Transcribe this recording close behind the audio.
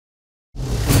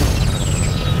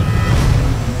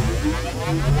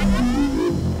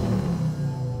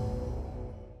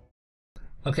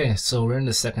Okay, so we're in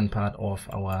the second part of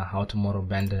our How to Model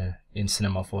Blender in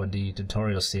Cinema 4D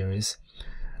tutorial series.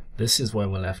 This is where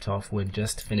we left off. We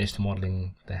just finished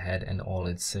modeling the head and all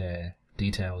its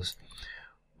details.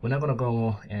 We're now going to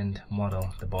go and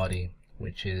model the body,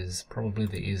 which is probably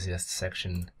the easiest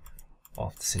section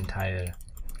of this entire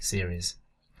series.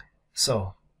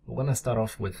 So we're going to start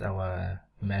off with our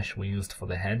mesh we used for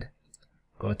the head.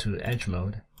 Go to Edge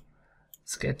Mode.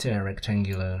 Let's get a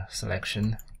rectangular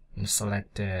selection and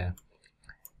select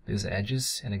these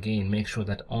edges, and again make sure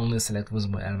that only select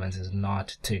visible elements is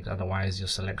not ticked, otherwise your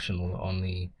selection will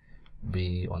only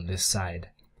be on this side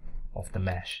of the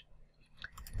mesh.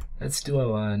 Let's do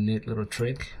our neat little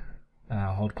trick.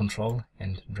 Hold Control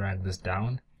and drag this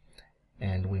down,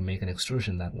 and we make an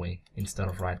extrusion that way instead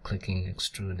of right clicking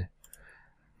extrude.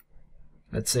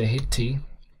 Let's hit T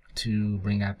to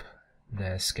bring up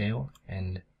the scale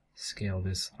and scale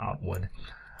this outward.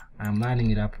 I'm lining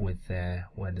it up with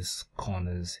where this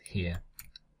corner is here.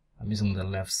 I'm using the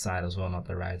left side as well, not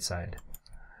the right side.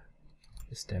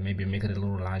 Just maybe make it a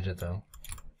little larger though.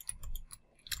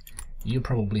 You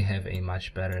probably have a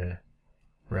much better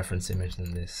reference image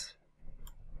than this,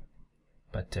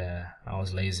 but I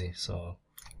was lazy, so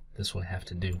this will have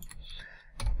to do.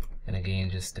 And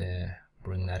again, just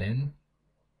bring that in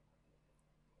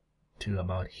to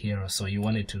about here or so. You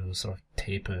want it to sort of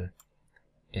taper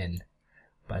in,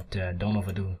 but don't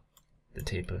overdo the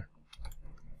taper.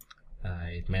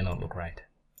 It may not look right.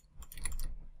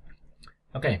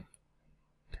 Okay,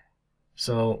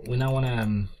 so we now want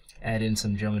to add in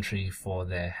some geometry for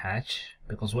the hatch,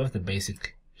 because we have the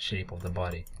basic shape of the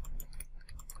body.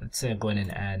 Let's go in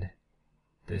and add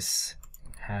this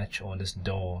hatch or this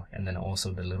door, and then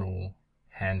also the little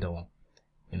handle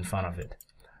in front of it.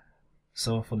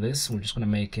 So for this, we're just going to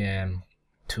make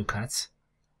 2 cuts.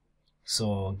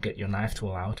 So get your knife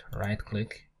tool out, right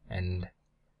click and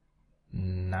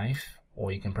knife,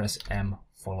 or you can press M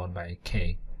followed by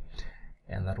K,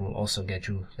 and that will also get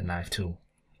you the knife tool.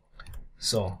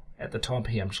 So at the top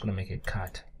here, I'm just going to make a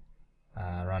cut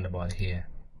around about here,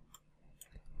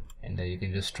 and you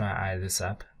can just try eye this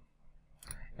up,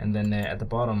 and then at the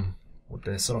bottom, with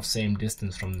the sort of same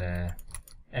distance from the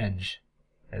edge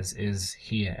as is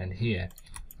here and here,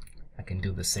 I can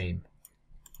do the same.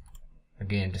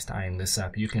 Again, just eyeing this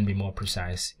up. You can be more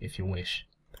precise if you wish.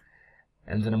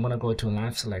 And then I'm going to go to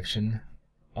Live Selection.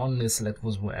 Only Select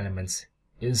Visible Elements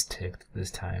is ticked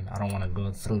this time. I don't want to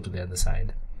go through to the other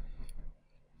side.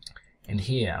 And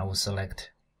here I will select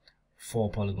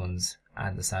 4 polygons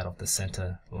at the side of the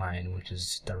center line, which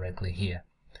is directly here.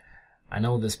 I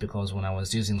know this because when I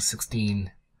was using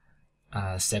 16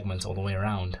 segments all the way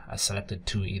around, I selected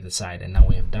 2 either side, and now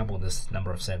we have double this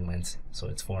number of segments, so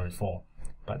it's 4 and 4.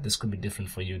 But this could be different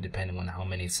for you depending on how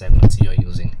many segments you're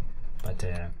using. But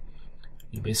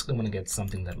you basically want to get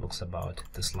something that looks about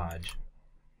this large,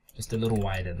 just a little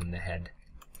wider than the head.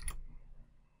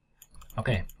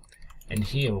 Okay, and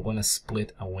here we're going to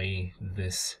split away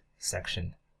this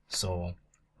section. So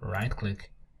right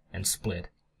click and split.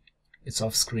 It's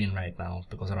off screen right now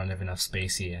because I don't have enough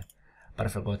space here. But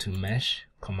if I go to Mesh,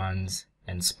 Commands,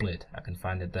 and Split, I can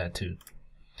find it there too.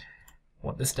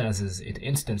 What this does is it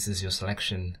instances your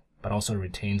selection, but also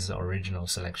retains the original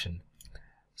selection.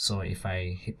 So if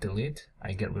I hit delete,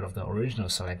 I get rid of the original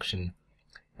selection,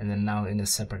 and then now in a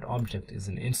separate object is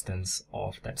an instance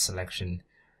of that selection,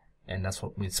 and that's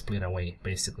what we split away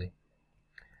basically.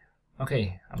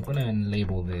 Okay, I'm gonna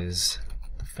label this.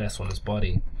 The first one as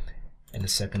body, and the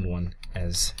second one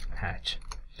as hatch.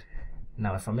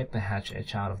 Now if I make the hatch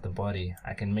etch out of the body,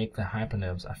 I can make the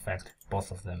hypernubs affect both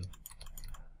of them.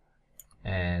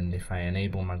 And if I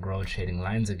enable my growth shading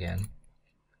lines again,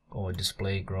 or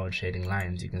display growth shading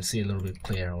lines, you can see a little bit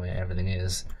clearer where everything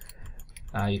is.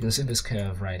 You can see this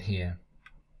curve right here.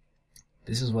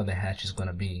 This is where the hatch is going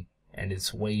to be, and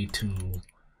it's way too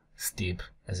steep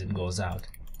as it goes out.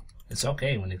 It's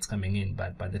okay when it's coming in,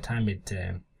 but by the time it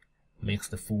makes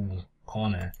the full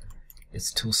corner,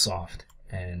 it's too soft,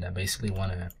 and I basically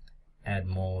want to add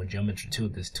more geometry to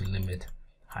this to limit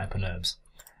hypernubs,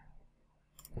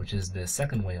 which is the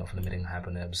second way of limiting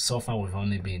hypernubs. So far we've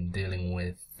only been dealing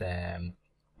with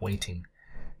weighting,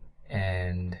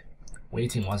 and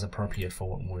weighting was appropriate for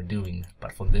what we're doing,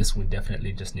 but for this we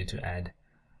definitely just need to add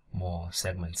more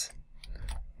segments.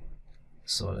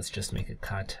 So let's just make a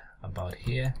cut about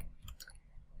here,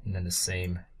 and then the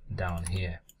same down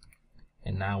here.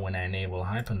 And now when I enable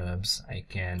hypernubs, I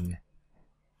can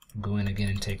go in again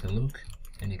and take a look,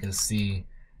 and you can see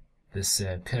this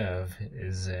curve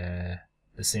is the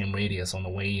same radius on the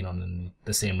way in, on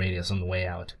the same radius on the way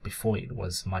out. Before it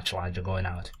was much larger going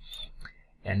out,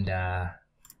 and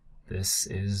this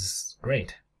is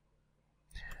great.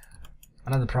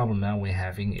 Another problem now we're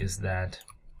having is that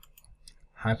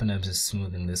Hypernubs is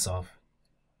smoothing this off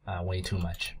way too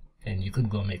much, and you could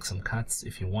go make some cuts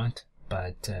if you want,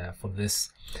 but for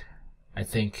this I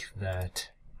think that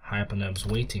Hypernubs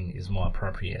weighting is more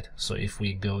appropriate. So if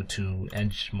we go to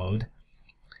edge mode,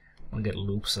 we'll get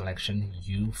loop selection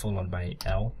U followed by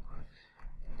L,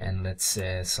 and let's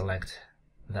select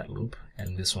that loop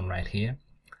and this one right here.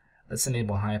 Let's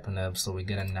enable Hypernubs so we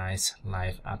get a nice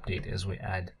live update as we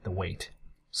add the weight.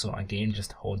 So again,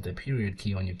 just hold the period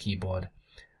key on your keyboard,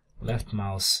 left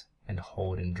mouse, and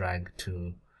hold and drag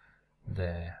to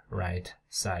the right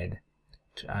side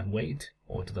to add weight,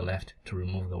 or to the left to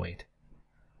remove the weight.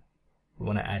 We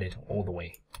want to add it all the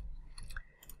way.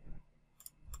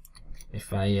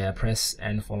 If I press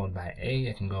N followed by A,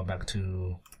 I can go back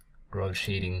to road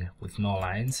shading with no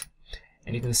lines,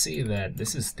 and you can see that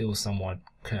this is still somewhat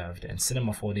curved, and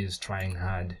Cinema 4D is trying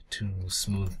hard to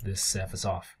smooth this surface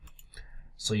off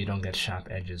so you don't get sharp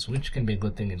edges, which can be a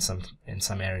good thing in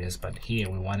some areas, but here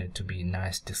we want it to be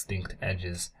nice distinct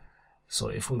edges. So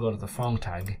if we go to the phone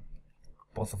tag,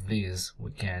 both of these,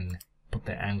 we can put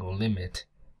the angle limit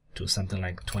to something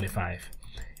like 25,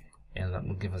 and that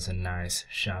will give us a nice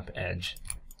sharp edge.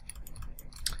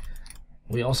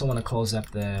 We also want to close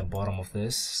up the bottom of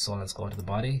this, so let's go to the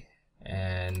body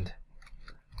and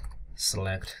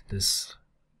select this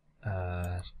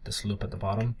this loop at the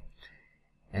bottom,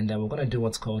 and we're going to do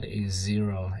what's called a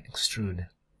zero extrude.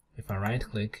 If I right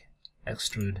click,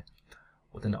 extrude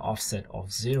with an offset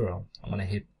of 0, I'm going to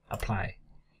hit apply,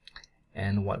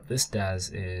 and what this does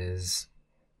is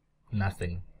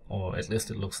nothing, or at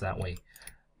least it looks that way,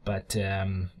 but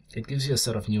it gives you a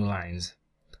set of new lines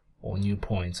or new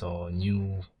points or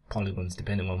new polygons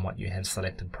depending on what you had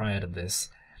selected prior to this.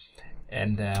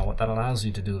 And what that allows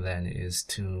you to do then is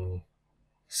to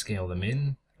scale them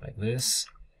in like this,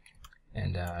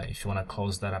 and if you want to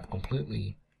close that up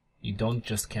completely, you don't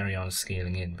just carry on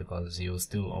scaling in, because you'll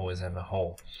still always have a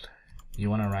hole. You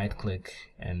want to right click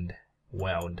and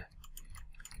weld,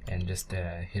 and just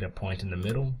hit a point in the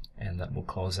middle, and that will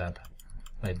close up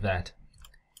like that.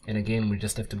 And again, we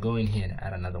just have to go in here and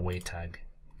add another weight tag,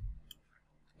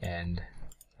 and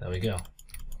there we go,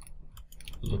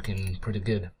 looking pretty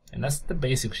good. And that's the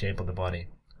basic shape of the body.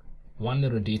 One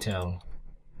little detail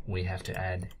we have to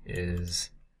add is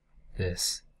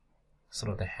this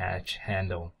sort of the hatch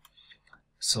handle.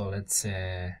 So let's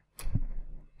get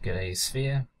a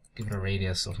sphere, give it a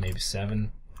radius of maybe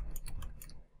 7.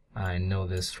 I know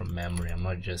this from memory, I'm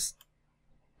not just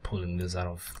pulling this out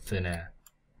of thin air.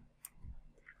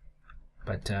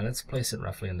 But let's place it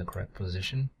roughly in the correct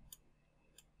position.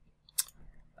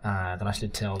 I can actually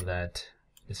tell that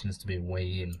this needs to be way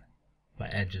in. My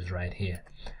edge is right here.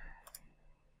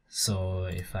 So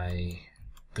if I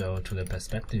go to the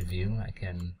perspective view, I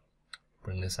can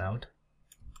bring this out.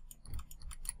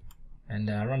 And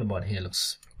around about here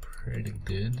looks pretty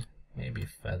good. Maybe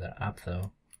further up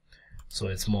though. So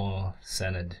it's more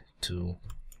centered to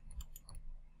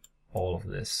all of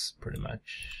this pretty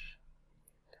much.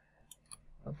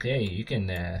 Okay, you can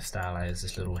stylize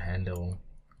this little handle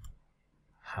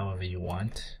however you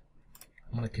want.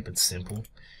 I'm gonna keep it simple.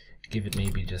 Give it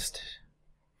maybe just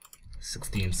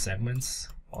 16 segments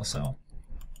or so.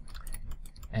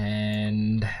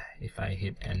 And if I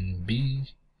hit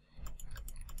NB,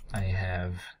 I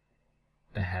have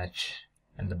the hatch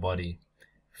and the body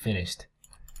finished.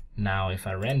 Now if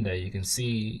I render, you can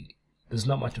see there's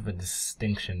not much of a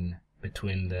distinction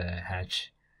between the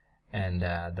hatch and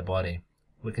the body.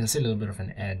 We can see a little bit of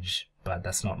an edge, but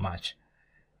that's not much.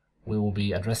 We will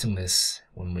be addressing this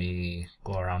when we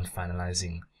go around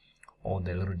finalizing all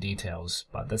the little details,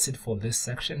 but that's it for this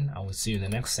section. I will see you in the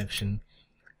next section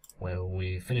where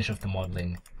we finish off the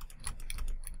modeling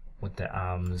with the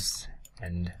arms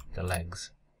and the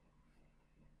legs.